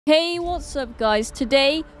Hey, what's up guys?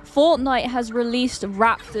 Today, Fortnite has released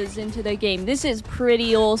raptors into the game. This is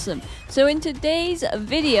pretty awesome. So in today's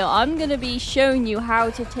video, I'm going to be showing you how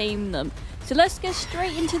to tame them. So let's get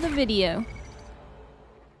straight into the video.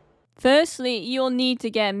 Firstly, you'll need to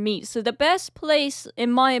get meat. So the best place,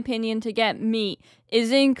 in my opinion, to get meat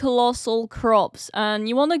is in Colossal Crops. And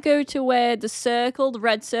you want to go to where the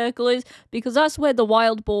red circle is, because that's where the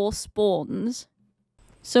wild boar spawns.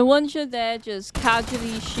 So once you're there, just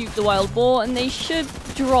casually shoot the wild boar and they should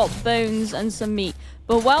drop bones and some meat.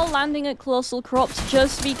 But while landing at Colossal Crops,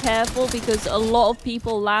 just be careful because a lot of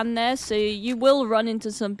people land there, so you will run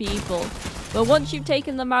into some people. But once you've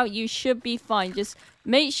taken them out, you should be fine. Just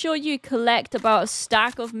make sure you collect about a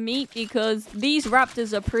stack of meat because these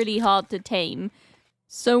raptors are pretty hard to tame.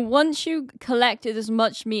 So once you collected as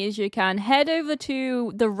much meat as you can, head over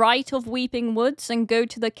to the right of Weeping Woods and go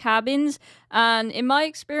to the cabins. And in my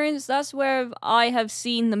experience, that's where I have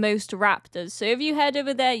seen the most raptors. So if you head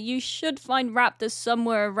over there, you should find raptors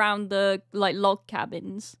somewhere around the log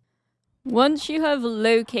cabins. Once you have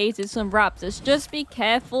located some raptors, just be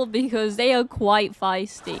careful because they are quite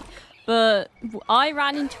feisty. But I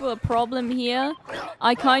ran into a problem here.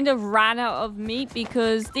 I kind of ran out of meat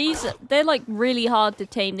because they're like really hard to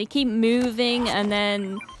tame. They keep moving and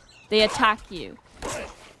then they attack you.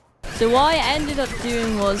 So what I ended up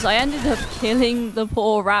doing was I ended up killing the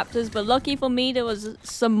poor raptors, but lucky for me there was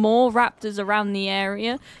some more raptors around the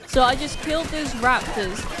area. So I just killed those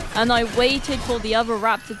raptors and I waited for the other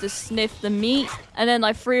raptor to sniff the meat, and then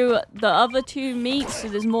I threw the other two meats, so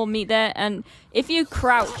there's more meat there, and if you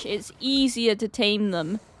crouch it's easier to tame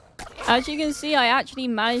them. As you can see, I actually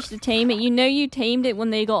managed to tame it. You know you tamed it when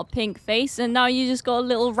they got a pink face, and now you just got a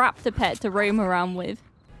little raptor pet to roam around with.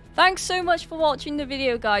 Thanks so much for watching the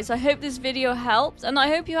video, guys. I hope this video helped, and I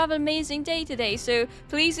hope you have an amazing day today. So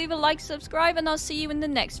please leave a like, subscribe, and I'll see you in the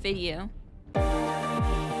next video.